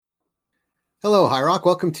Hello, High Rock.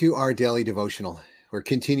 Welcome to our daily devotional. We're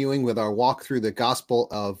continuing with our walk through the Gospel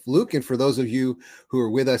of Luke. And for those of you who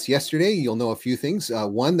were with us yesterday, you'll know a few things.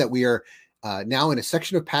 One, that we are now in a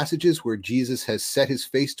section of passages where Jesus has set his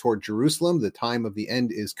face toward Jerusalem. The time of the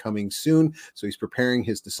end is coming soon. So he's preparing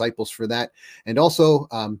his disciples for that. And also,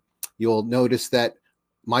 you'll notice that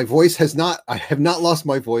I have not lost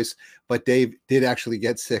my voice, but Dave did actually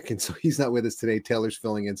get sick. And so he's not with us today. Taylor's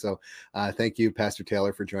filling in. So thank you, Pastor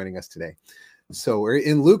Taylor, for joining us today. So we're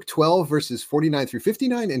in Luke 12, verses 49 through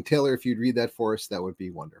 59. And Taylor, if you'd read that for us, that would be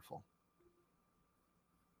wonderful.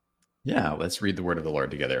 Yeah, let's read the word of the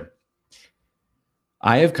Lord together.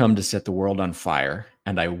 I have come to set the world on fire,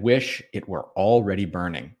 and I wish it were already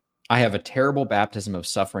burning. I have a terrible baptism of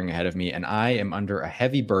suffering ahead of me, and I am under a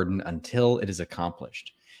heavy burden until it is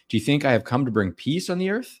accomplished. Do you think I have come to bring peace on the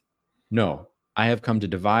earth? No, I have come to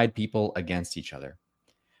divide people against each other.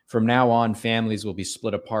 From now on, families will be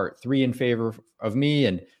split apart, 3 in favor of me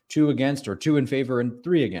and 2 against, or 2 in favor and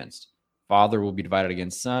 3 against. Father will be divided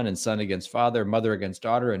against son, and son against father, mother against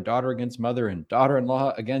daughter, and daughter against mother, and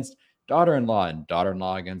daughter-in-law against daughter-in-law, and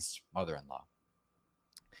daughter-in-law against mother-in-law.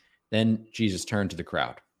 Then Jesus turned to the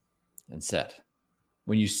crowd and said,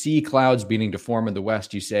 when you see clouds beginning to form in the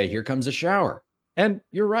west, you say, here comes a shower. And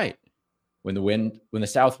you're right. When the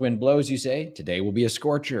south wind blows, you say, today will be a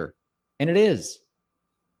scorcher. And it is.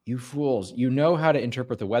 You fools, you know how to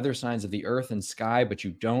interpret the weather signs of the earth and sky, but you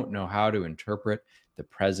don't know how to interpret the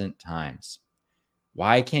present times.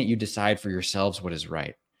 Why can't you decide for yourselves what is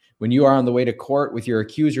right? When you are on the way to court with your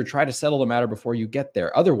accuser, try to settle the matter before you get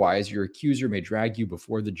there. Otherwise, your accuser may drag you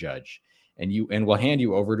before the judge, and will hand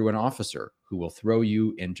you over to an officer who will throw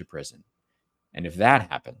you into prison. And if that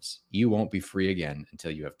happens, you won't be free again until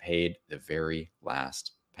you have paid the very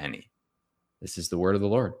last penny. This is the word of the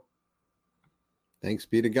Lord. Thanks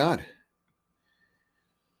be to God.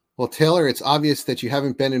 Well, Taylor, it's obvious that you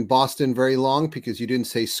haven't been in Boston very long because you didn't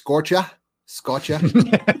say scorcha.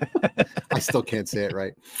 I still can't say it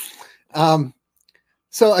right.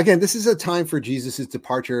 So again, this is a time for Jesus's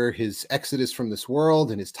departure, his exodus from this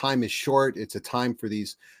world, and his time is short. It's a time for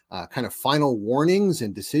these kind of final warnings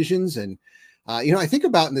and decisions. And, I think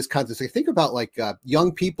about in this context, I think about like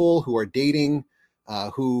young people who are dating,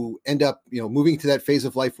 who end up, moving to that phase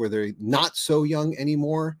of life where they're not so young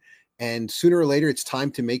anymore. And sooner or later, it's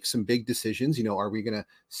time to make some big decisions. Are we going to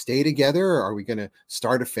stay together? Or are we going to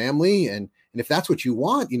start a family? And if that's what you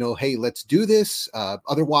want, hey, let's do this.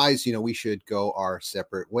 Otherwise, we should go our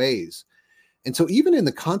separate ways. And so even in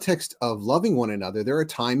the context of loving one another, there are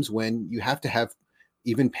times when you have to have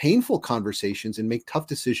even painful conversations and make tough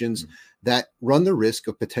decisions that run the risk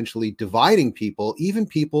of potentially dividing people, even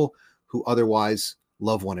people who otherwise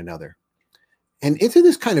love one another. And into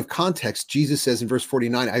this kind of context, Jesus says in verse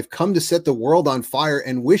 49, I've come to set the world on fire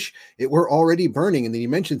and wish it were already burning. And then he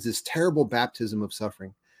mentions this terrible baptism of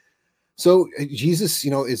suffering. So Jesus,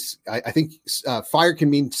 I think fire can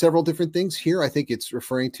mean several different things here. I think it's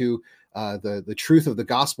referring to the truth of the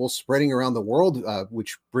gospel spreading around the world,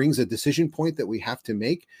 which brings a decision point that we have to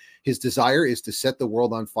make. His desire is to set the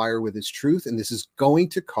world on fire with his truth. And this is going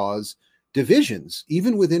to cause divisions,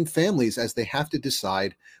 even within families, as they have to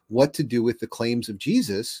decide what to do with the claims of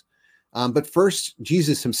Jesus. But first,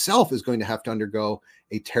 Jesus himself is going to have to undergo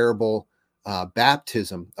a terrible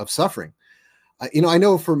baptism of suffering. I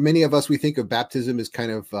know for many of us, we think of baptism as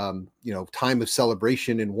kind of, time of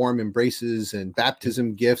celebration and warm embraces and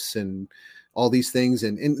baptism gifts and all these things.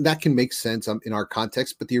 And that can make sense in our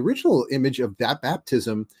context. But the original image of that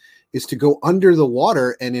baptism is to go under the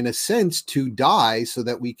water and, in a sense, to die so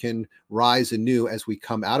that we can rise anew as we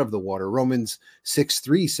come out of the water. Romans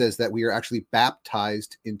 6:3 says that we are actually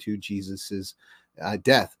baptized into Jesus's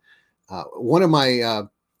death. One of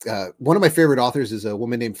my favorite authors is a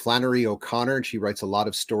woman named Flannery O'Connor, and she writes a lot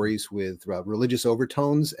of stories with religious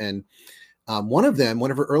overtones. And one of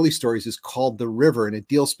her early stories is called The River, and it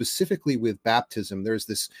deals specifically with baptism. There's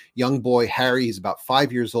this young boy, Harry. He's about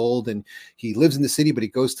 5 years old, and he lives in the city, but he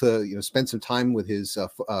goes to spend some time with his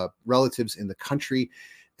relatives in the country.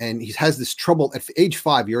 And he has this troubled, at age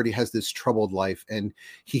 5, he already has this troubled life. And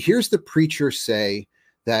he hears the preacher say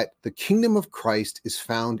that the kingdom of Christ is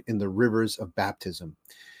found in the rivers of baptism.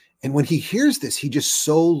 And when he hears this, he just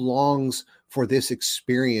so longs for this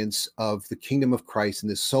experience of the kingdom of Christ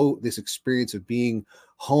and this experience of being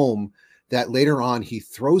home, that later on he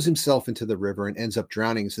throws himself into the river and ends up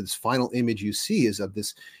drowning. So this final image you see is of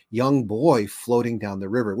this young boy floating down the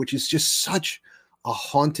river, which is just such a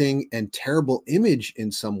haunting and terrible image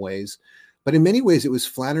in some ways. But in many ways, it was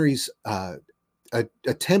Flannery's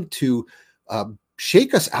attempt to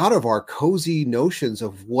shake us out of our cozy notions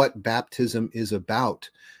of what baptism is about.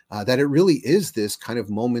 That it really is this kind of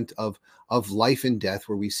moment of life and death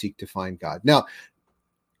where we seek to find God. Now,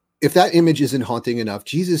 if that image isn't haunting enough,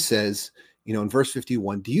 Jesus says, in verse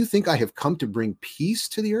 51, do you think I have come to bring peace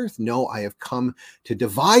to the earth? No, I have come to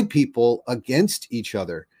divide people against each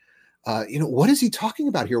other. What is he talking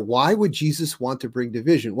about here? Why would Jesus want to bring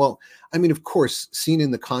division? Well, I mean, of course, seen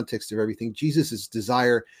in the context of everything, Jesus's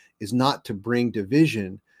desire is not to bring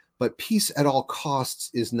division, but peace at all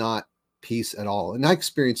costs is not peace at all. And I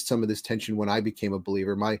experienced some of this tension when I became a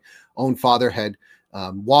believer. My own father had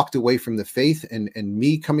walked away from the faith, and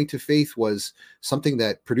me coming to faith was something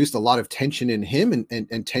that produced a lot of tension in him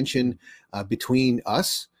and tension between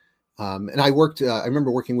us. And I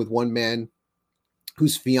remember working with one man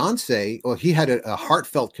whose fiance, well, he had a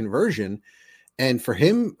heartfelt conversion. And for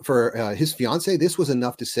his fiance, this was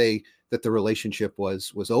enough to say that the relationship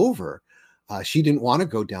was over. She didn't want to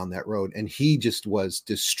go down that road, and he just was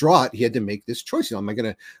distraught. He had to make this choice. Am I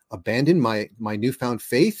going to abandon my newfound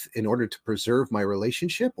faith in order to preserve my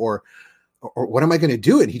relationship, or what am I going to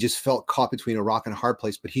do? And he just felt caught between a rock and a hard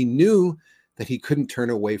place. But he knew that he couldn't turn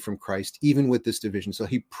away from Christ, even with this division. So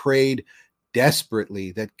he prayed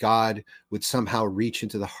desperately that God would somehow reach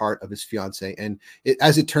into the heart of his fiance. And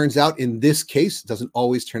as it turns out, in this case, it doesn't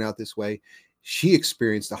always turn out this way. She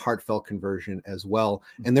experienced a heartfelt conversion as well.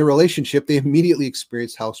 And their relationship, they immediately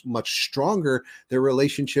experienced how much stronger their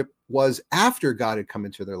relationship was after God had come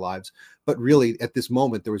into their lives. But really, at this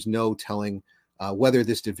moment, there was no telling whether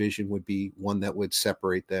this division would be one that would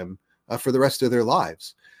separate them for the rest of their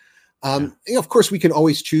lives. Of course, we can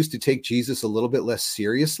always choose to take Jesus a little bit less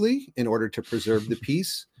seriously in order to preserve the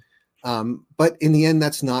peace. But in the end,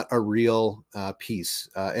 that's not a real peace.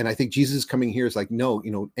 And I think Jesus coming here is like, no,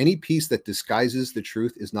 any peace that disguises the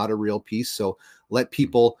truth is not a real peace. So let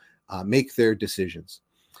people make their decisions.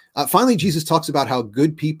 Finally, Jesus talks about how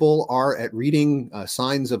good people are at reading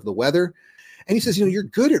signs of the weather. And he says, you're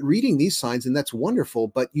good at reading these signs, and that's wonderful,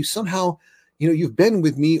 but you somehow, you've been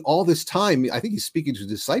with me all this time. I think he's speaking to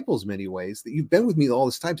disciples in many ways, that you've been with me all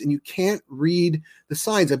this time and you can't read the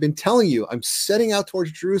signs. I've been telling you, I'm setting out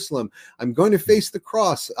towards Jerusalem. I'm going to face the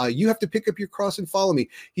cross. You have to pick up your cross and follow me.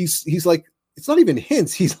 He's like, it's not even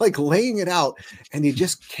hints. He's like laying it out, and you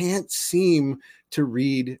just can't seem to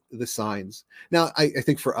read the signs. Now, I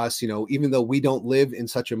think for us, even though we don't live in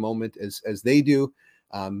such a moment as they do,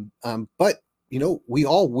 but we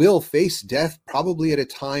all will face death, probably at a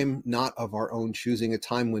time not of our own choosing, a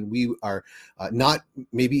time when we are not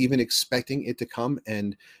maybe even expecting it to come.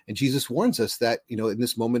 And Jesus warns us that, in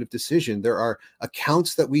this moment of decision, there are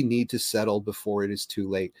accounts that we need to settle before it is too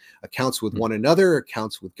late. Accounts with one another,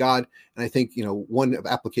 accounts with God. And I think, one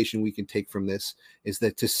application we can take from this is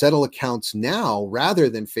that to settle accounts now, rather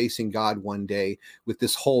than facing God one day with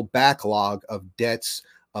this whole backlog of debts,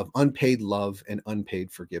 of unpaid love and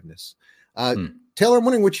unpaid forgiveness. Taylor, I'm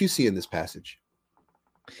wondering what you see in this passage.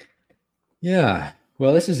 Yeah,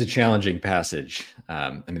 well, this is a challenging passage.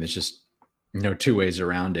 There's just two ways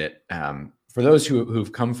around it. For those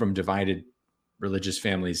who've come from divided religious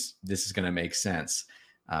families, this is going to make sense.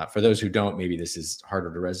 For those who don't, maybe this is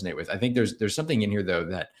harder to resonate with. I think there's something in here, though,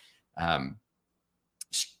 that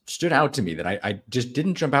stood out to me that I just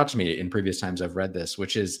didn't jump out to me in previous times I've read this,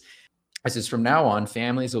 which is, it says, from now on,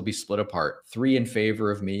 families will be split apart, 3 in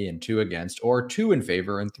favor of me and 2 against, or 2 in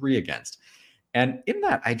favor and 3 against. And in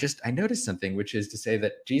that, I noticed something, which is to say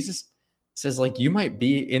that Jesus says, like, you might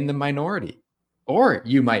be in the minority, or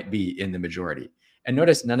you might be in the majority. And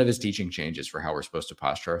notice none of his teaching changes for how we're supposed to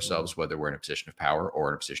posture ourselves, whether we're in a position of power or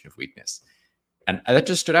in a position of weakness. And that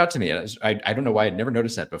just stood out to me. I don't know why I'd never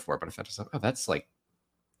noticed that before, but I thought to myself, oh,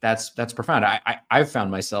 that's profound. I've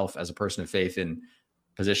found myself as a person of faith in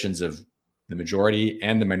positions of the majority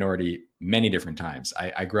and the minority many different times.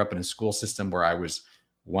 I grew up in a school system where I was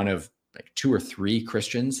one of like 2 or 3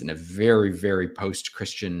 Christians in a very, very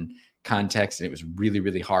post-Christian context. And it was really,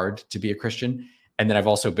 really hard to be a Christian. And then I've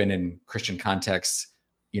also been in Christian contexts,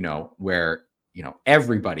 where,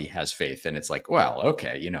 everybody has faith, and it's like, well,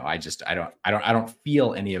 okay, I don't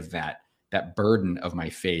feel any of that burden of my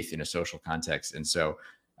faith in a social context. And so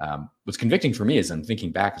what's convicting for me is I'm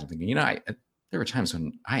thinking back, I'm thinking, there were times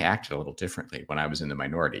when I acted a little differently when I was in the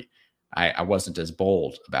minority. I wasn't as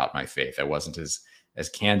bold about my faith. I wasn't as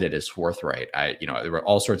candid, as forthright. There were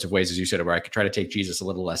all sorts of ways, as you said, where I could try to take Jesus a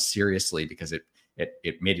little less seriously because it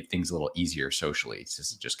made things a little easier socially.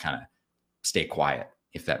 It's just kind of stay quiet,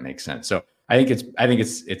 if that makes sense. So I think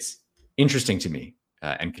it's interesting to me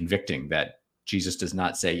and convicting that Jesus does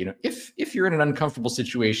not say, if you're in an uncomfortable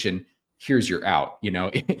situation, here's your out.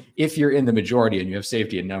 If you're in the majority and you have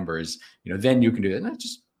safety in numbers, then you can do it. And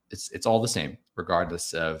it's all the same,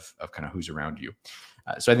 regardless of kind of who's around you.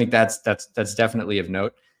 So I think that's definitely of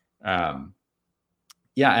note.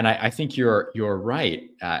 Yeah, and I think you're right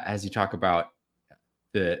as you talk about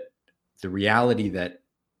the reality that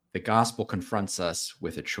the gospel confronts us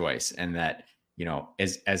with a choice, and that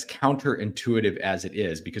as counterintuitive as it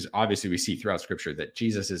is, because obviously we see throughout Scripture that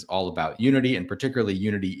Jesus is all about unity, and particularly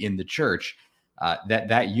unity in the church.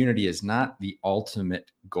 That unity is not the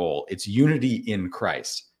ultimate goal; it's unity in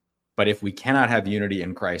Christ. But if we cannot have unity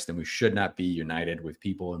in Christ, then we should not be united with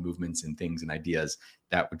people and movements and things and ideas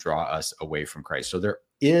that would draw us away from Christ. So there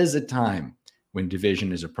is a time when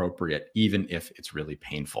division is appropriate, even if it's really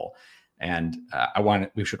painful. And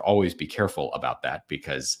we should always be careful about that,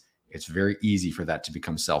 because it's very easy for that to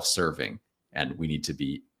become self-serving, and we need to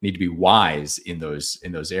be wise in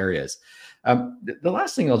those areas. The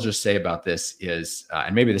last thing I'll just say about this is,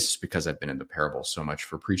 and maybe this is because I've been in the parable so much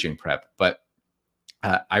for preaching prep, but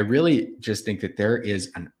I really just think that there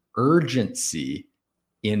is an urgency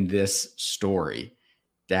in this story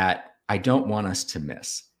that I don't want us to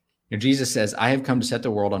miss. Jesus says, I have come to set the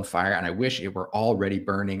world on fire, and I wish it were already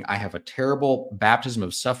burning. I have a terrible baptism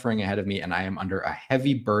of suffering ahead of me, and I am under a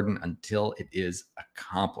heavy burden until it is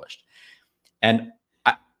accomplished. And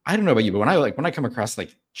I don't know about you, but when I come across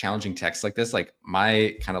like challenging texts like this, like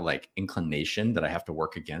my kind of like inclination that I have to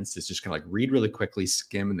work against is just kind of like read really quickly,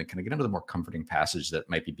 skim, and then kind of get into the more comforting passage that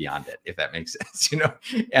might be beyond it, if that makes sense,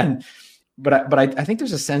 And but I think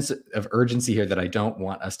there's a sense of urgency here that I don't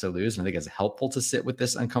want us to lose, and I think it's helpful to sit with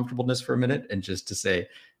this uncomfortableness for a minute and just to say,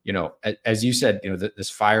 as you said, this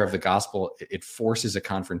fire of the gospel, it forces a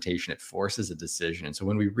confrontation, it forces a decision. And so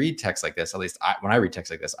when we read texts like this, at least when I read texts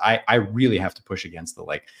like this, I really have to push against the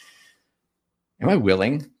am I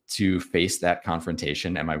willing to face that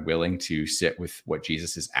confrontation? Am I willing to sit with what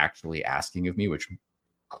Jesus is actually asking of me, which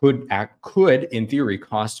could in theory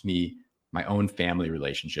cost me my own family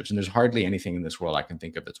relationships? And there's hardly anything in this world I can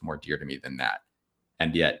think of that's more dear to me than that.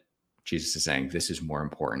 And yet Jesus is saying this is more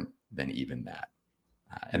important than even that.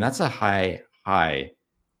 And that's a high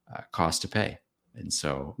cost to pay. And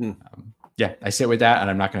so, I sit with that, and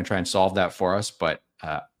I'm not going to try and solve that for us, but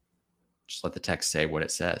just let the text say what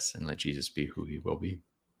it says, and let Jesus be who he will be.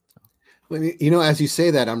 Well, as you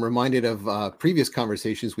say that, I'm reminded of previous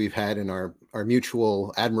conversations we've had in our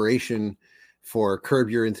mutual admiration for Curb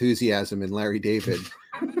Your Enthusiasm and Larry David.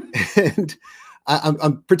 And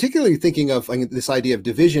I'm particularly thinking of this idea of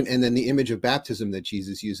division, and then the image of baptism that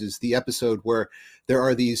Jesus uses, the episode where there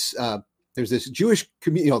are these, there's this Jewish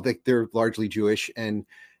community, they're largely Jewish, and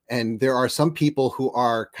there are some people who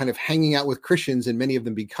are kind of hanging out with Christians, and many of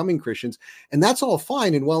them becoming Christians. And that's all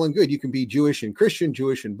fine and well and good. You can be Jewish and Christian,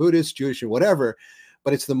 Jewish and Buddhist, Jewish and whatever.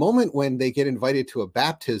 But it's the moment when they get invited to a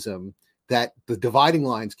baptism that the dividing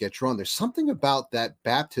lines get drawn. There's something about that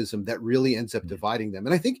baptism that really ends up dividing them.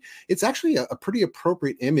 And I think it's actually a pretty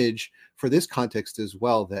appropriate image for this context as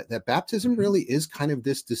well, that baptism really is kind of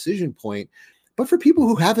this decision point. But for people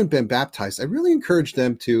who haven't been baptized, I really encourage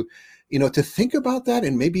them to think about that,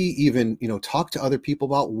 and maybe even, talk to other people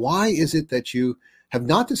about why is it that you have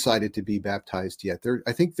not decided to be baptized yet.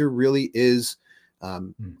 I think there really is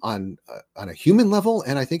on a human level,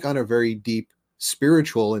 and I think on a very deep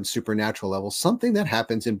spiritual and supernatural level, something that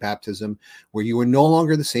happens in baptism where you are no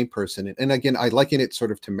longer the same person. And again, I liken it sort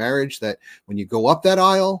of to marriage, that when you go up that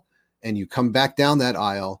aisle and you come back down that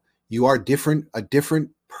aisle, you are a different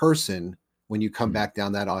person when you come back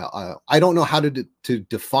down that aisle. I don't know how to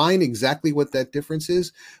define exactly what that difference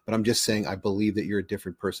is, but I'm just saying I believe that you're a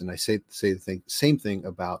different person. I say the same thing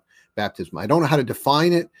about baptism. I don't know how to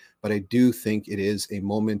define it, but I do think it is a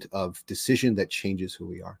moment of decision that changes who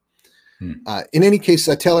we are. In any case,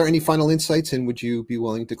 Taylor, any final insights, and would you be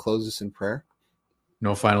willing to close us in prayer?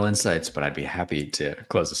 No final insights, but I'd be happy to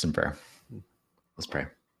close us in prayer. Let's pray.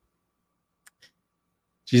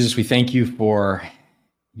 Jesus, we thank you for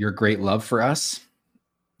your great love for us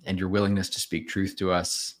and your willingness to speak truth to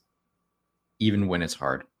us, even when it's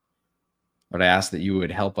hard. But I ask that you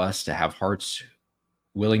would help us to have hearts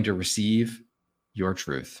willing to receive your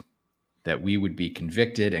truth, that we would be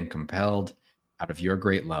convicted and compelled out of your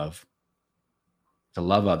great love to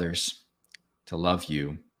love others, to love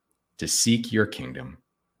you, to seek your kingdom,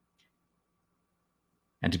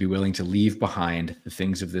 and to be willing to leave behind the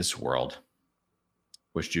things of this world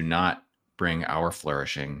which do not bring our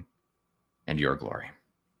flourishing and your glory.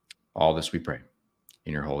 All this we pray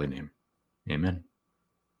in your holy name. Amen.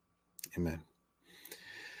 Amen.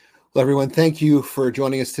 Well, everyone, thank you for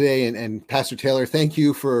joining us today. And Pastor Taylor, thank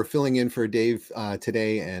you for filling in for Dave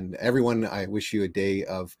today. And everyone, I wish you a day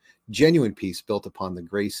of genuine peace built upon the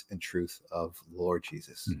grace and truth of Lord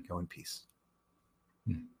Jesus. Go in peace.